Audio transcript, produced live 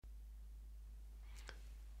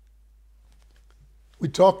We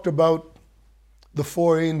talked about the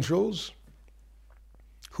four angels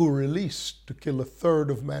who were released to kill a third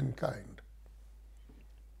of mankind.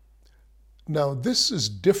 Now, this is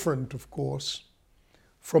different, of course,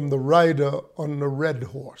 from the rider on the red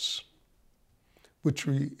horse, which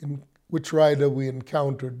rider we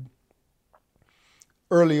encountered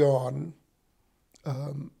early on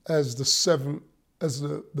as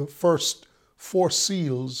the first four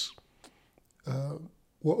seals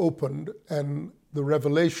were opened, and the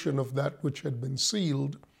revelation of that which had been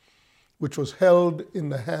sealed, which was held in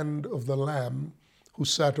the hand of the Lamb who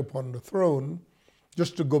sat upon the throne.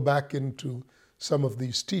 Just to go back into some of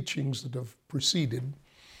these teachings that have preceded,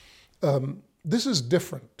 this is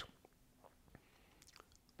different.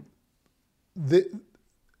 That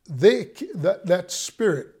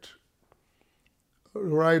spirit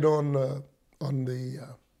right on the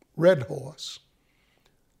red horse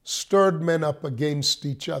stirred men up against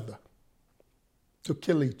each other to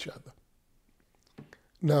kill each other.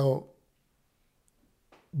 Now,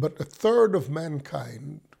 but a third of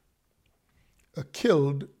mankind are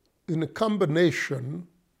killed in a combination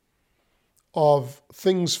of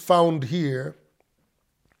things found here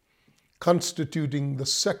constituting the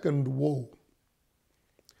second woe.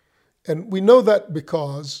 And we know that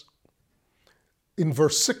because in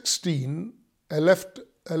verse 16, I left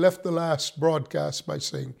the last broadcast by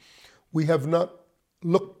saying, we have not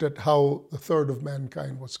looked at how the third of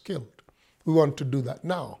mankind was killed. We want to do that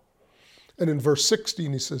now. And in verse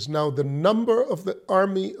 16, he says, now the number of the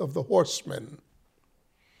army of the horsemen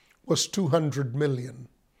was 200 million.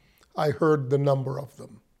 I heard the number of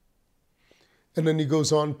them. And then he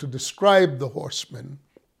goes on to describe the horsemen.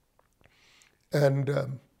 And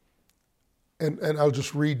I'll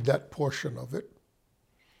just read that portion of it.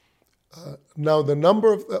 Now the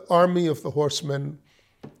number of the army of the horsemen,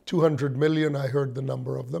 200 million, I heard the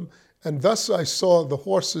number of them. And thus I saw the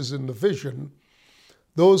horses in the vision.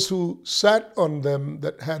 Those who sat on them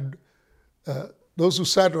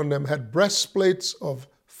had breastplates of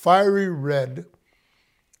fiery red,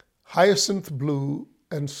 hyacinth blue,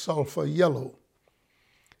 and sulfur yellow.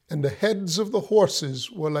 And the heads of the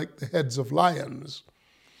horses were like the heads of lions.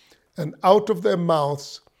 And out of their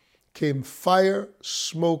mouths came fire,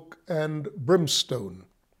 smoke, and brimstone.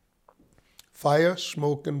 Fire,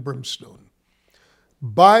 smoke, and brimstone.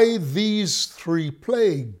 By these three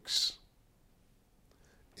plagues,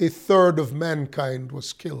 a third of mankind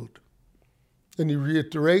was killed. And he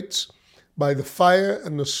reiterates, by the fire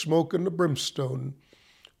and the smoke and the brimstone,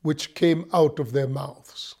 which came out of their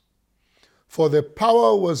mouths. For their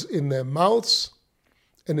power was in their mouths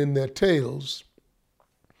and in their tails.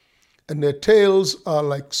 And their tails are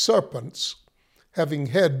like serpents, having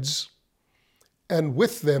heads, and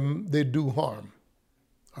with them they do harm.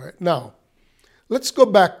 All right, now, let's go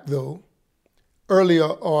back, though, earlier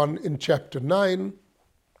on in chapter 9,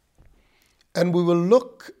 and we will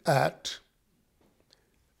look at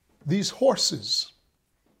these horses.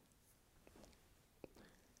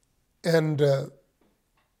 And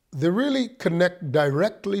they really connect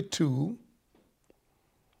directly to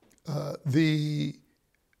the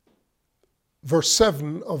verse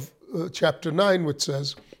 7 of chapter 9, which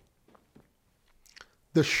says,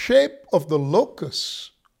 the shape of the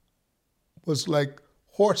locusts was like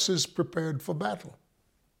horses prepared for battle.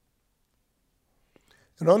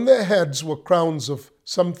 And on their heads were crowns of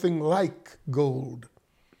something like gold.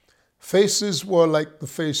 Faces were like the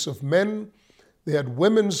face of men. They had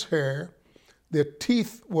women's hair. Their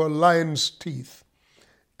teeth were lions' teeth.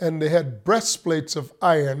 And they had breastplates of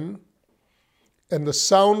iron. And the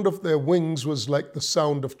sound of their wings was like the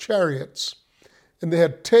sound of chariots. And they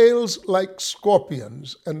had tails like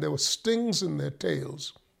scorpions, and there were stings in their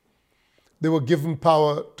tails. They were given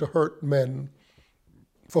power to hurt men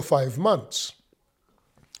for 5 months.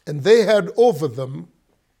 And they had over them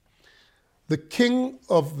the king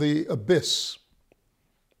of the abyss.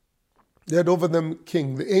 They had over them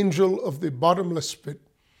king, the angel of the bottomless pit,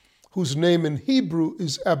 whose name in Hebrew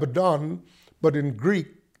is Abaddon, but in Greek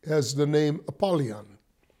has the name Apollyon.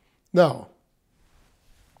 Now,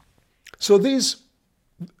 so these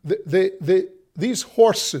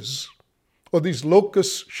horses, or these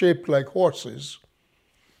locusts shaped like horses,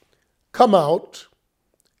 come out,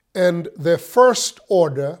 and their first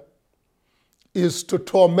order is to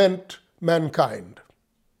torment mankind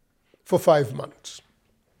for 5 months.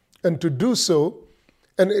 And to do so,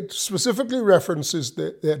 and it specifically references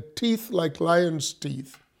their teeth like lions'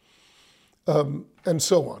 teeth, and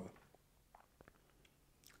so on.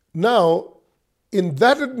 Now, in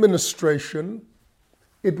that administration,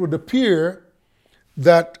 it would appear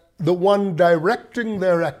that the one directing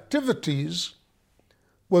their activities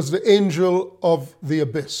was the angel of the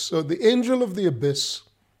abyss. So the angel of the abyss,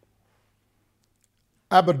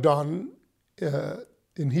 Abaddon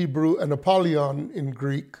in Hebrew and Apollyon in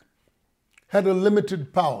Greek, had a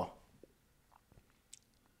limited power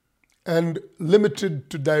and limited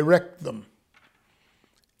to direct them.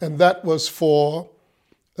 And that was for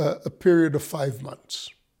a period of 5 months.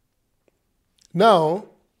 Now,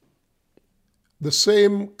 the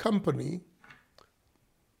same company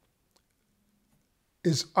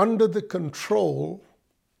is under the control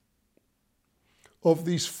of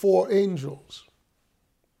these 4 angels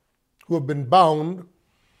who have been bound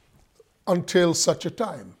until such a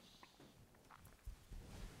time.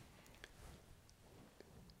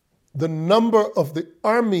 The number of the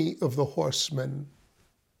army of the horsemen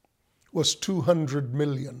was 200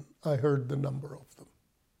 million. I heard the number of them.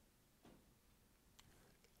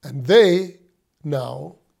 And they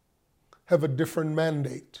now have a different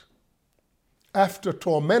mandate. After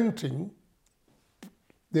tormenting,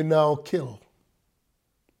 they now kill.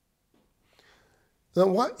 Now,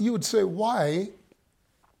 what you would say, why?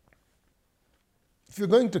 If you're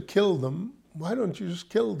going to kill them, why don't you just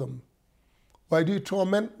kill them? Why do you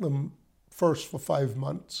torment them first for 5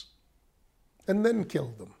 months and then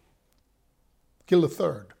kill them? Kill a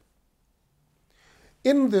third.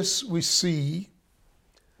 In this, we see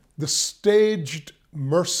the staged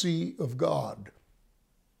mercy of God.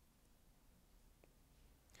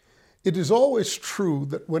 It is always true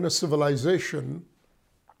that when a civilization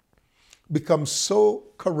becomes so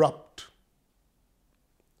corrupt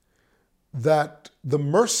that the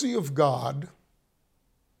mercy of God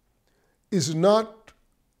is not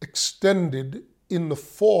extended in the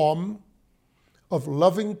form of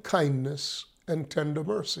loving kindness and tender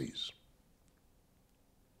mercies.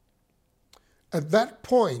 At that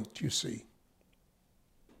point, you see,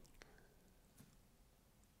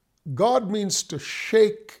 God means to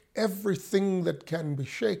shake everything that can be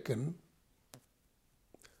shaken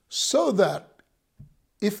so that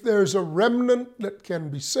if there's a remnant that can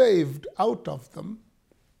be saved out of them,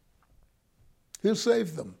 He'll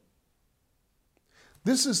save them.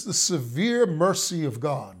 This is the severe mercy of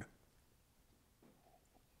God.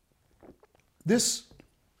 This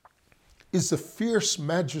is the fierce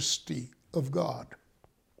majesty of God.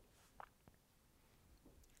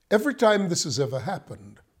 Every time this has ever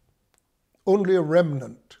happened, only a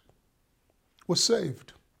remnant was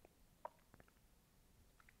saved.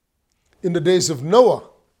 In the days of Noah,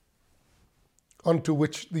 unto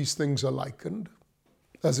which these things are likened,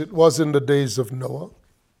 as it was in the days of Noah,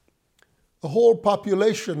 the whole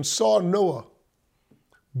population saw Noah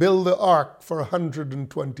build the ark for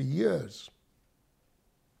 120 years.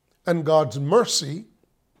 And God's mercy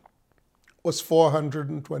was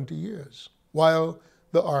 420 years while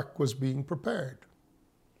the ark was being prepared.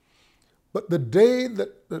 But the day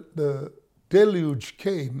that the deluge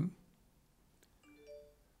came,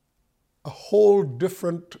 a whole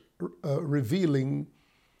different revealing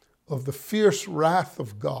of the fierce wrath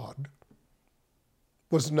of God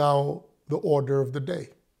was now the order of the day.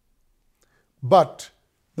 But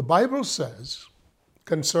the Bible says,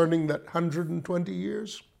 concerning that 120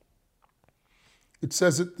 years, it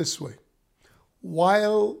says it this way: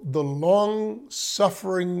 while the long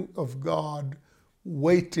suffering of God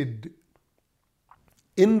waited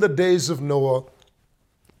in the days of Noah,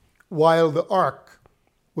 while the ark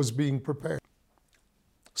was being prepared.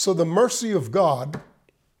 So the mercy of God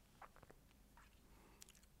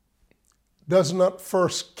does not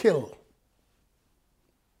first kill.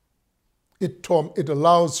 It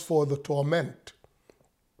allows for the torment.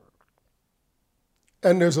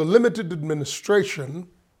 And there's a limited administration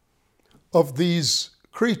of these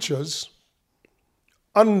creatures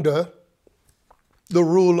under the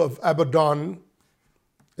rule of Abaddon,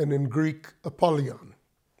 and in Greek, Apollyon.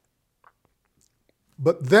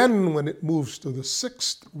 But then when it moves to the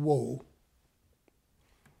 6th woe,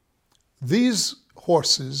 these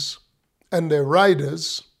horses and their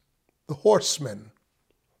riders, the horsemen,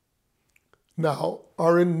 now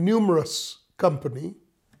are in numerous company,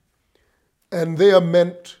 and they are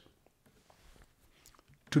meant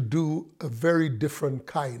to do a very different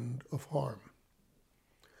kind of harm.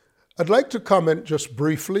 I'd like to comment just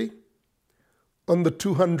briefly on the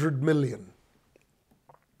 200 million.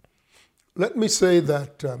 Let me say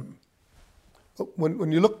that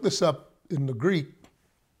when you look this up in the Greek,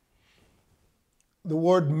 the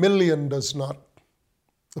word million does not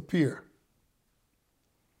appear.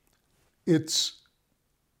 It's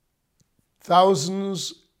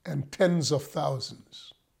thousands and tens of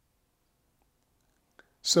thousands.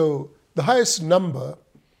 So the highest number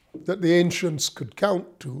that the ancients could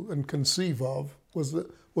count to and conceive of was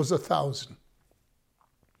 1,000.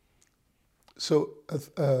 So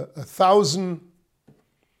 1,000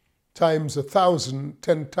 times 1,000,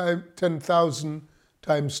 10,000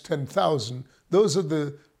 times 10,000, those are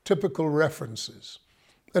the typical references.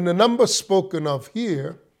 And the number spoken of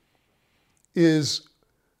here is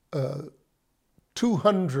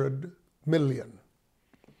 200 million.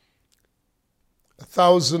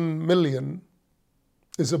 1,000 million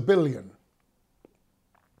is a billion.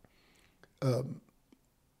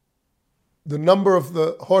 The number of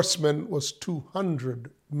the horsemen was 200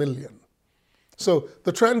 million. So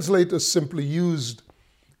the translators simply used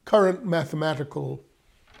current mathematical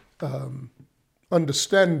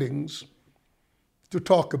understandings to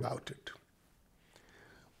talk about it.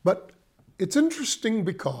 But it's interesting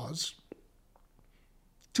because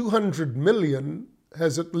 200 million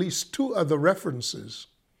has at least two other references,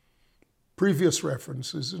 previous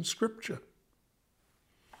references in Scripture.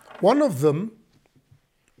 One of them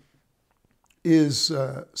is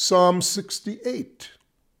Psalm 68.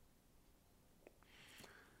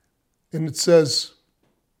 And it says,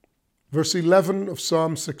 verse 11 of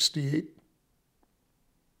Psalm 68,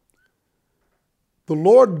 the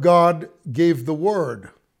Lord God gave the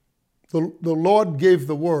word. The Lord gave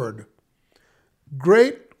the word.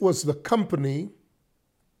 Great was the company.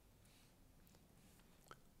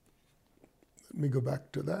 Let me go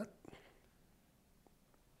back to that.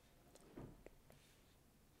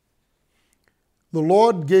 The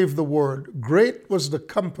Lord gave the word. Great was the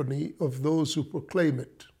company of those who proclaim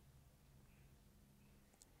it.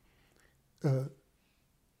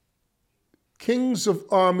 Kings of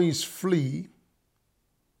armies flee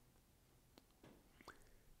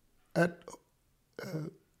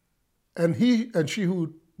and he and she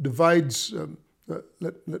who divides.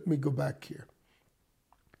 Let me go back here.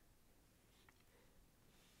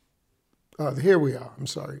 Here we are. I'm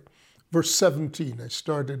sorry. Verse 17. I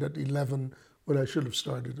started at 11 when I should have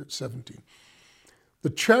started at 17. The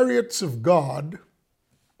chariots of God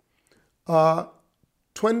are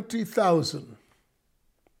 20,000,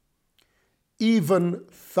 even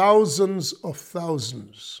thousands of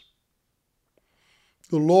thousands.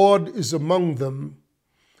 The Lord is among them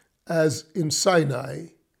as in Sinai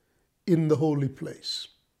in the holy place.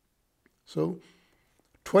 So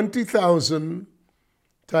 20,000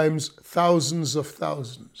 times thousands of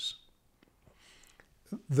thousands.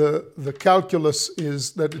 The calculus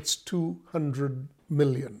is that it's 200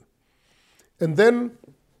 million. And then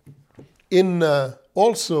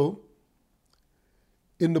also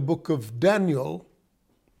in the book of Daniel,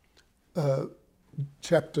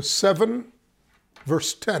 chapter 7,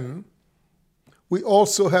 verse 10, we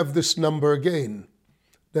also have this number again,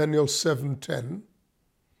 Daniel 7:10.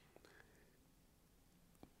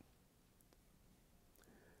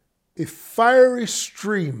 A fiery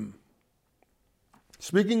stream.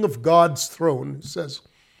 Speaking of God's throne, it says,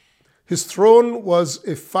 his throne was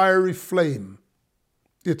a fiery flame,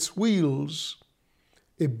 its wheels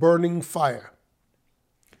a burning fire.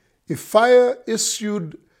 A fire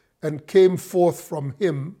issued and came forth from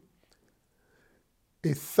him.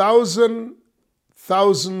 1,000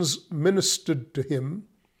 thousands ministered to him.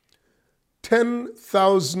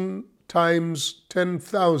 10,000 times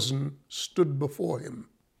 10,000 stood before him.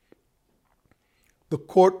 The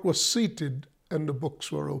court was seated and the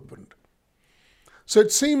books were opened. So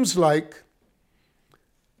it seems like,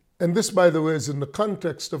 and this, by the way, is in the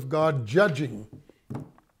context of God judging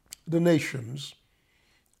the nations,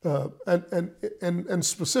 and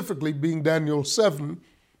specifically being Daniel 7,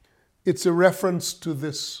 it's a reference to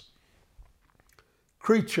this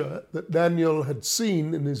creature that Daniel had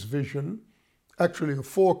seen in his vision, actually of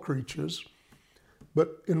four creatures,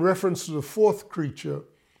 but in reference to the fourth creature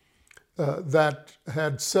that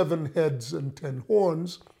had 7 heads and 10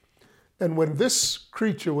 horns. And when this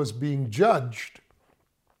creature was being judged,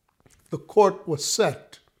 the court was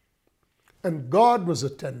set, and God was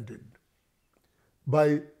attended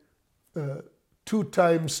by 2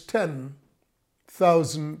 times 10,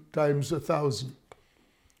 1,000 times 1,000,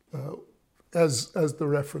 as the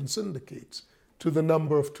reference indicates, to the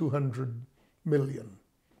number of 200 million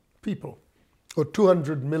people, or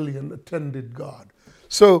 200 million attended God.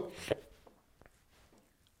 So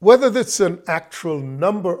whether that's an actual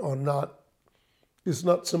number or not is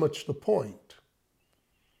not so much the point.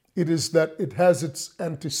 It is that it has its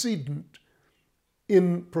antecedent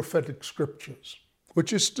in prophetic scriptures,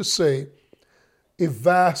 which is to say, a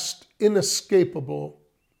vast, inescapable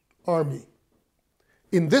army.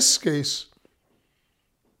 In this case,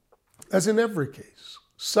 as in every case,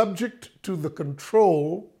 subject to the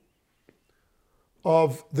control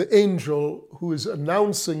of the angel who is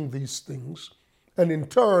announcing these things, and in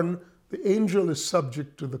turn, the angel is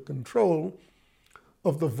subject to the control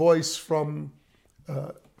of the voice from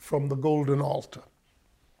the golden altar.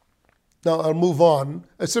 Now I'll move on.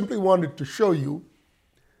 I simply wanted to show you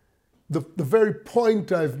the very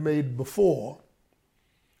point I've made before,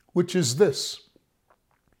 which is this,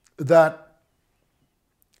 that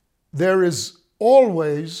there is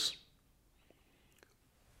always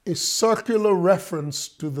a circular reference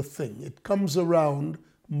to the thing. It comes around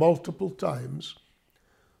multiple times,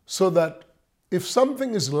 so that if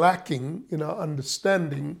something is lacking in our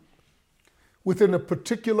understanding within a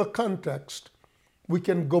particular context, we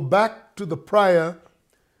can go back to the prior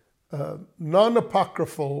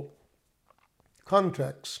non-apocryphal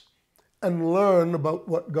context and learn about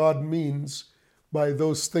what God means by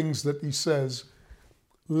those things that he says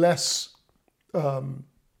less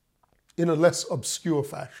in a less obscure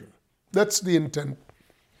fashion. That's the intent.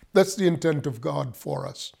 That's the intent of God for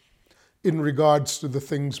us in regards to the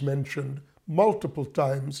things mentioned multiple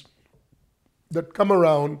times that come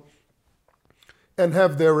around and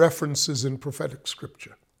have their references in prophetic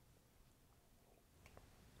scripture.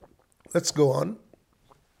 Let's go on.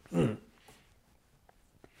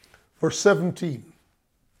 Verse 17.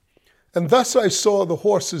 And thus I saw the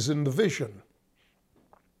horses in the vision.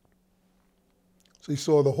 So he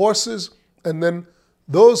saw the horses, and then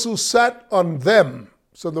those who sat on them,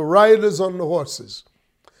 so the riders on the horses.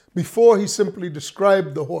 Before he simply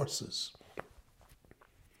described the horses,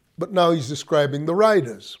 but now he's describing the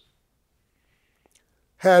riders.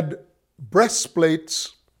 Had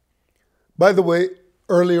breastplates. By the way,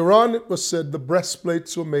 earlier on it was said the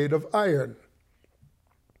breastplates were made of iron,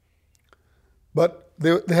 but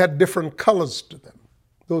they had different colors to them.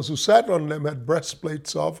 Those who sat on them had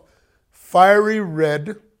breastplates of fiery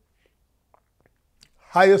red,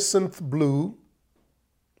 hyacinth blue,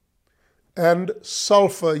 and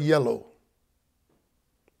sulfur yellow.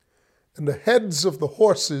 And the heads of the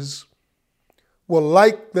horses were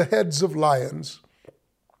like the heads of lions,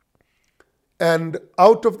 and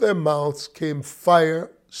out of their mouths came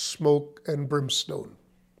fire, smoke, and brimstone.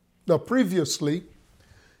 Now previously,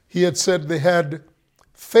 he had said they had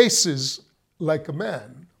faces like a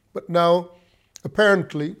man, but now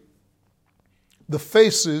apparently the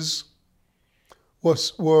faces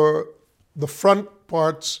were the front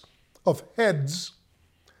parts of heads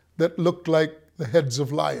that looked like the heads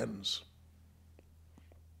of lions.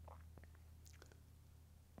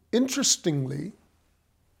 Interestingly,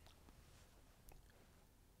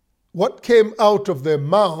 what came out of their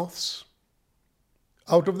mouths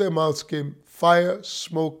came fire,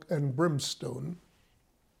 smoke, and brimstone,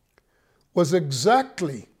 was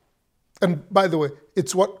exactly, and by the way,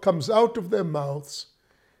 it's what comes out of their mouths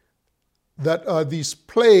that are these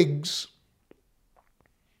plagues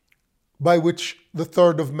by which the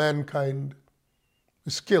third of mankind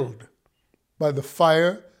is killed, by the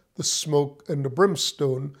fire, the smoke, and the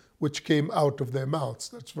brimstone which came out of their mouths.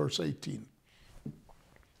 That's verse 18.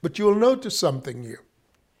 But you will notice something here,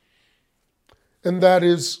 and that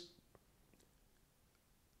is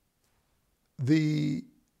the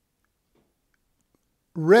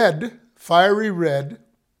red, fiery red,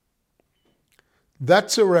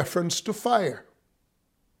 that's a reference to fire,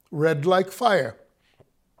 red like fire.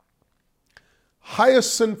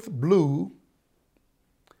 Hyacinth blue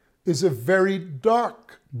is a very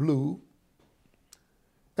dark blue,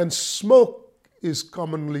 and smoke is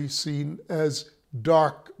commonly seen as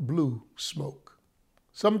dark blue smoke.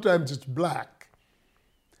 Sometimes it's black,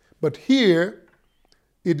 but here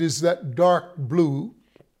it is that dark blue,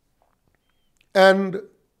 and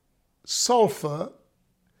sulfur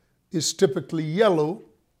is typically yellow,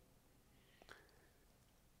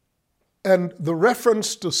 and the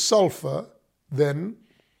reference to sulfur then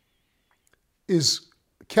is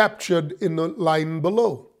captured in the line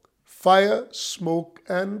below: fire, smoke,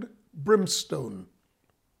 and brimstone.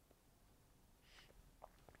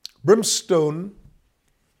 Brimstone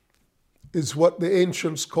is what the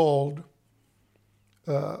ancients called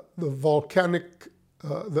the volcanic,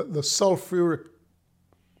 the sulfuric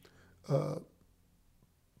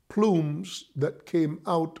plumes that came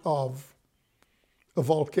out of a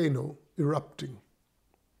volcano erupting.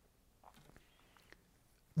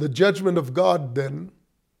 The judgment of God then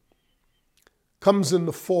comes in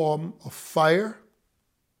the form of fire,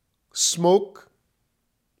 smoke,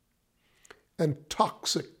 and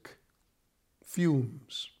toxic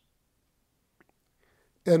fumes.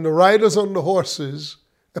 And the riders on the horses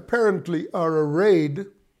apparently are arrayed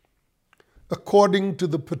according to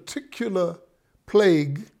the particular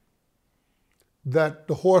plague that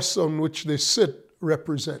the horse on which they sit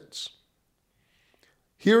represents.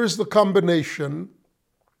 Here is the combination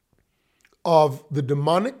of the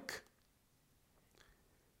demonic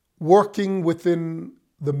working within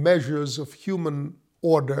the measures of human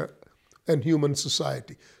order and human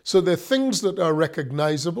society. So there are things that are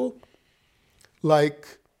recognizable,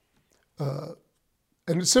 like, and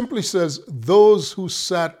it simply says, those who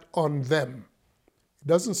sat on them. It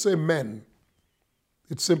doesn't say men.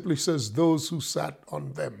 It simply says those who sat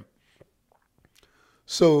on them.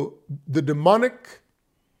 So the demonic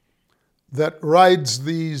that rides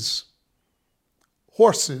these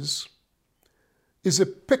horses is a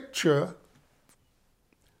picture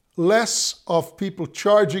less of people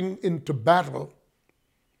charging into battle,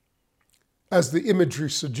 as the imagery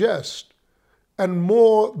suggests, and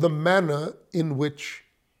more the manner in which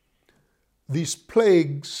these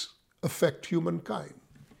plagues affect humankind.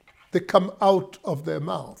 They come out of their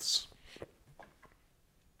mouths.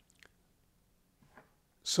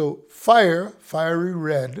 So fire, fiery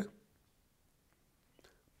red,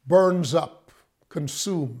 burns up,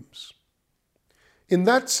 consumes. In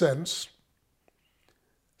that sense,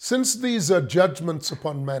 since these are judgments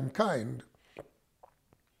upon mankind,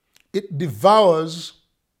 it devours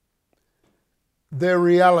their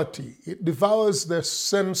reality. It devours their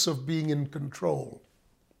sense of being in control.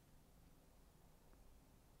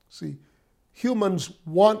 See, humans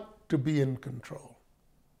want to be in control.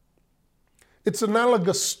 It's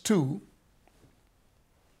analogous to,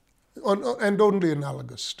 and only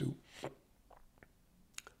analogous to,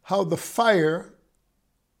 how the fire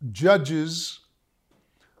judges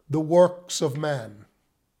the works of man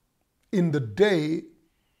in the day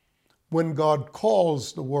when God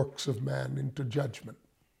calls the works of man into judgment.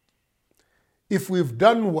 If we've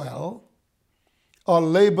done well, our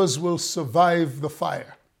labors will survive the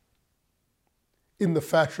fire, in the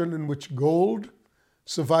fashion in which gold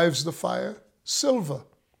survives the fire, silver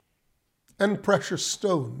and precious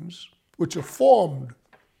stones, which are formed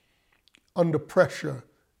under pressure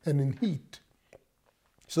and in heat.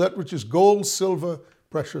 So that which is gold, silver,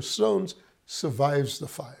 precious stones survives the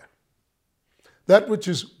fire. That which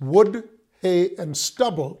is wood, hay, and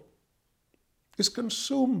stubble is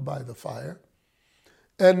consumed by the fire,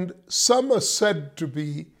 and some are said to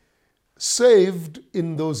be saved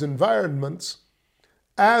in those environments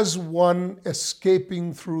as one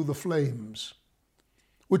escaping through the flames,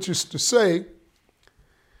 which is to say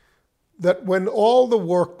that when all the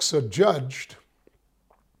works are judged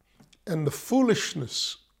and the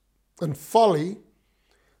foolishness and folly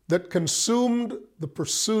that consumed the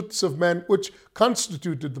pursuits of man, which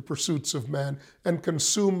constituted the pursuits of man and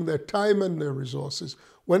consumed their time and their resources,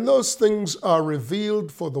 when those things are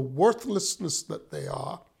revealed for the worthlessness that they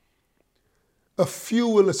are, a few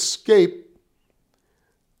will escape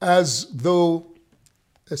as though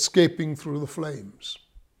escaping through the flames.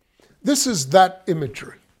 This is that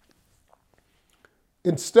imagery.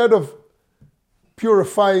 Instead of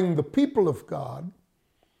purifying the people of God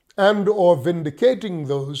and or vindicating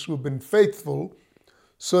those who have been faithful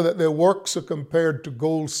so that their works are compared to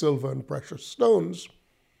gold, silver, and precious stones,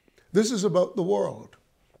 this is about the world.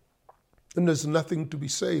 And there's nothing to be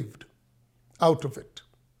saved out of it.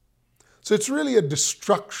 So it's really a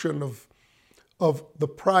destruction of the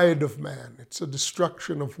pride of man. It's a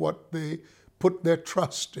destruction of what they put their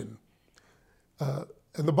trust in.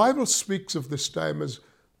 And the Bible speaks of this time as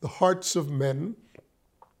the hearts of men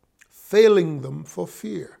failing them for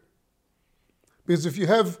fear. Because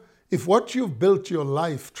if what you've built your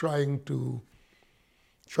life trying to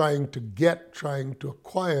get, trying to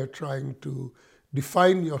acquire, trying to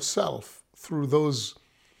define yourself through those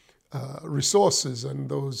resources and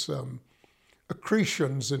those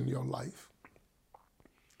accretions in your life,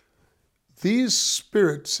 these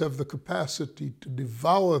spirits have the capacity to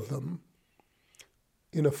devour them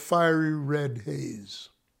in a fiery red haze.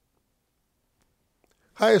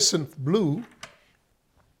 Hyacinth blue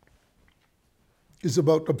is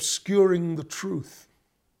about obscuring the truth,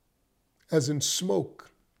 as in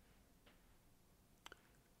smoke.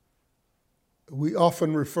 We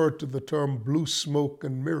often refer to the term blue smoke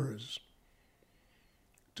and mirrors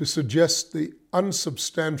to suggest the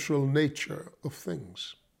unsubstantial nature of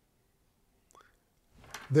things.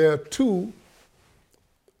 There are two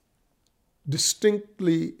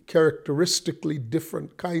distinctly, characteristically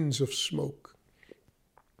different kinds of smoke.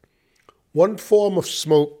 One form of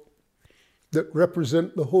smoke that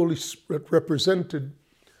represented the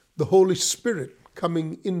Holy Spirit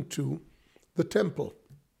coming into the temple,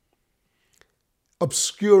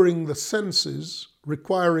 obscuring the senses,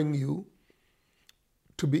 requiring you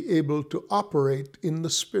to be able to operate in the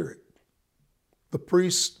Spirit. The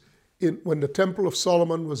priest, when the Temple of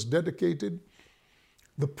Solomon was dedicated,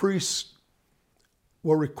 the priests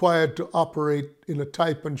were required to operate in a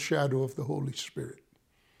type and shadow of the Holy Spirit.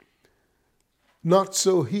 Not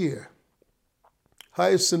so here.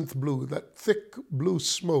 hyacinth blue, that thick blue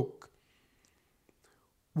smoke,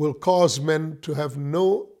 will cause men to have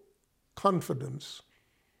no confidence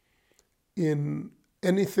in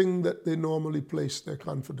anything that they normally place their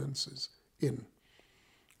confidences in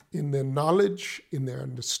their knowledge, in their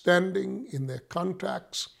understanding, in their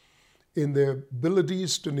contacts, in their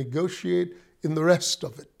abilities to negotiate, in the rest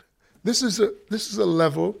of it. This is a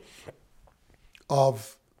level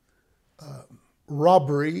of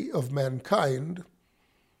robbery of mankind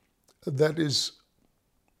that is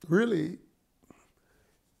really,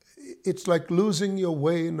 it's like losing your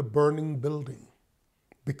way in a burning building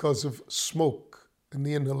because of smoke and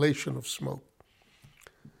the inhalation of smoke,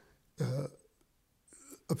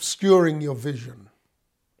 obscuring your vision.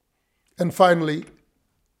 And finally,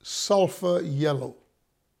 sulfur yellow.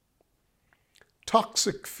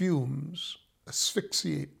 Toxic fumes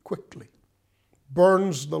asphyxiate quickly,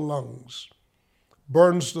 burns the lungs,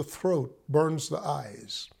 burns the throat, burns the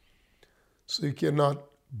eyes. So you cannot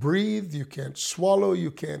breathe, you can't swallow,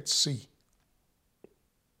 you can't see.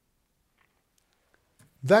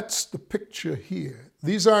 That's the picture here.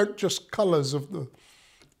 These aren't just colors of the,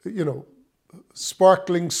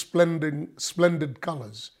 sparkling, splendid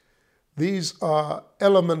colors. These are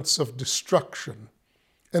elements of destruction,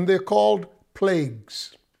 and they're called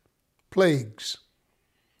plagues. Plagues,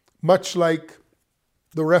 much like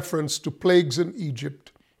the reference to plagues in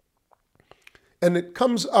Egypt. And it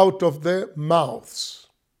comes out of their mouths,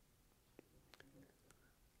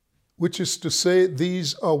 which is to say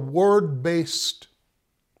these are word-based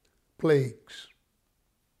plagues.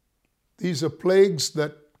 These are plagues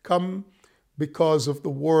that come because of the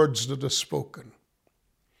words that are spoken.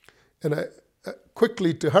 And I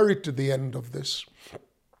quickly, to hurry to the end of this,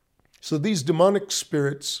 so these demonic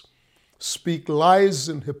spirits speak lies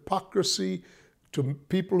and hypocrisy to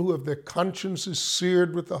people who have their consciences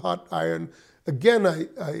seared with a hot iron. Again,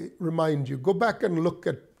 I remind you, go back and look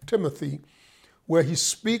at Timothy, where he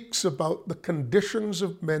speaks about the conditions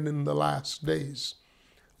of men in the last days.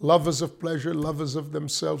 Lovers of pleasure, lovers of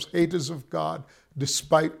themselves, haters of God,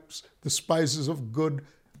 despisers of good,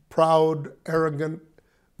 proud, arrogant,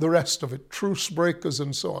 the rest of it, truce breakers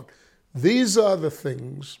and so on. These are the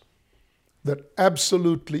things that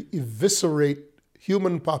absolutely eviscerate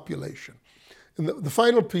human population. And the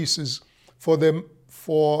final piece is for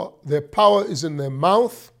their power is in their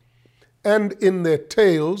mouth and in their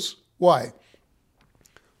tails. Why?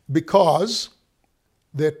 Because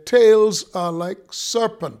their tails are like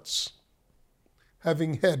serpents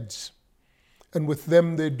having heads, and with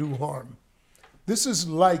them they do harm. This is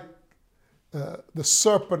like the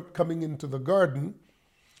serpent coming into the garden.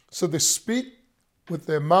 So they speak with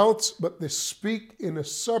their mouths, but they speak in a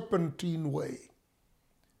serpentine way.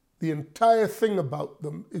 The entire thing about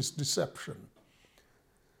them is deception.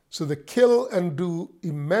 So they kill and do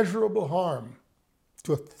immeasurable harm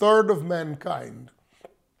to a third of mankind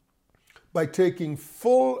by taking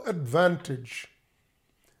full advantage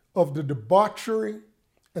of the debauchery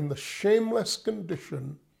and the shameless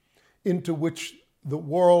condition into which the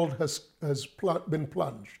world has been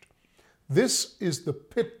plunged. This is the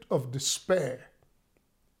pit of despair.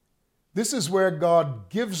 This is where God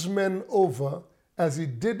gives men over, as he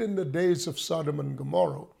did in the days of Sodom and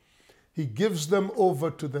Gomorrah. He gives them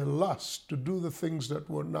over to their lust, to do the things that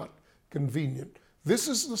were not convenient. This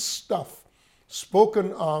is the stuff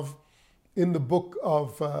spoken of in the book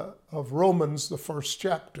of Romans, the first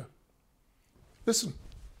chapter. Listen,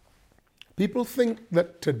 people think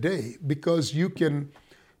that today, because you can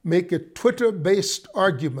make a Twitter-based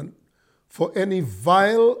argument for any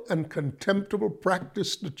vile and contemptible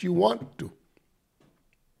practice that you want to,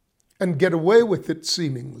 and get away with it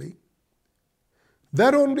seemingly,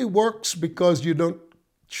 that only works because you don't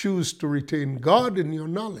choose to retain God in your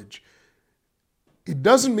knowledge. It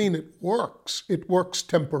doesn't mean it works. It works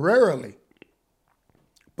temporarily.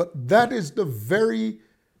 But that is the very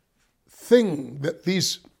thing that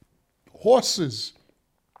these horses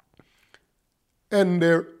and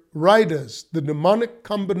their riders, the demonic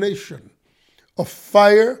combination of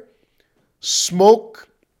fire, smoke,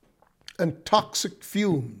 and toxic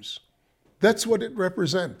fumes, that's what it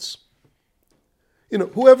represents.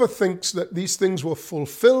 Whoever thinks that these things were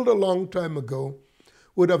fulfilled a long time ago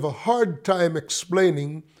would have a hard time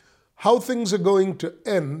explaining how things are going to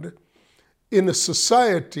end in a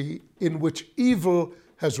society in which evil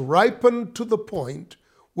has ripened to the point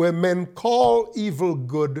where men call evil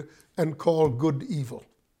good and call good evil.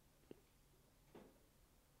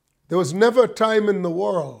 There was never a time in the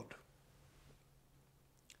world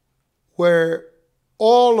where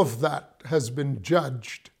all of that has been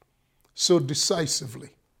judged so decisively.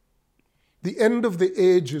 The end of the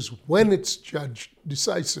age is when it's judged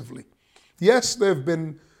decisively. Yes, there have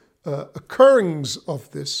been occurrings of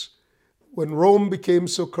this. When Rome became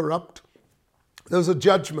so corrupt, there was a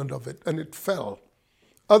judgment of it, and it fell.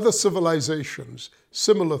 Other civilizations,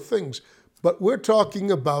 similar things. But we're talking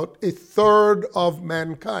about a third of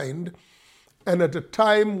mankind, and at a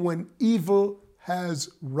time when evil has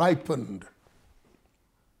ripened.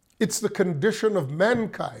 It's the condition of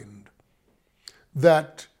mankind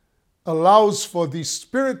that allows for these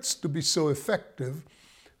spirits to be so effective,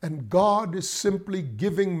 and God is simply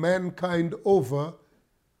giving mankind over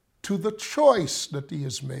to the choice that he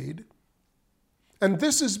has made. And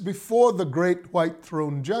this is before the great white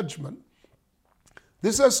throne judgment.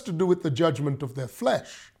 This has to do with the judgment of their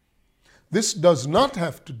flesh. This does not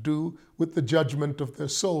have to do with the judgment of their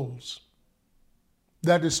souls.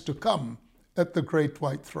 That is to come at the great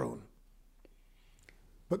white throne.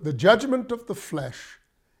 But the judgment of the flesh,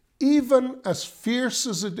 even as fierce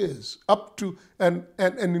as it is, up to and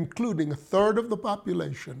including a third of the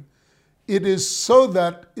population, it is so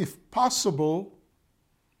that, if possible,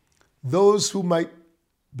 those who might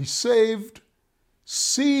be saved,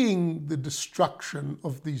 seeing the destruction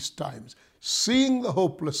of these times, seeing the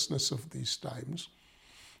hopelessness of these times,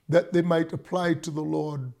 that they might apply to the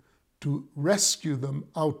Lord to rescue them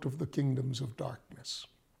out of the kingdoms of darkness.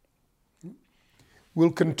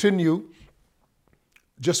 We'll continue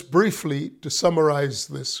just briefly to summarize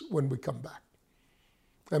this when we come back.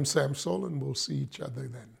 I'm Sam Soul, and we'll see each other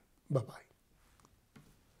then. Bye-bye.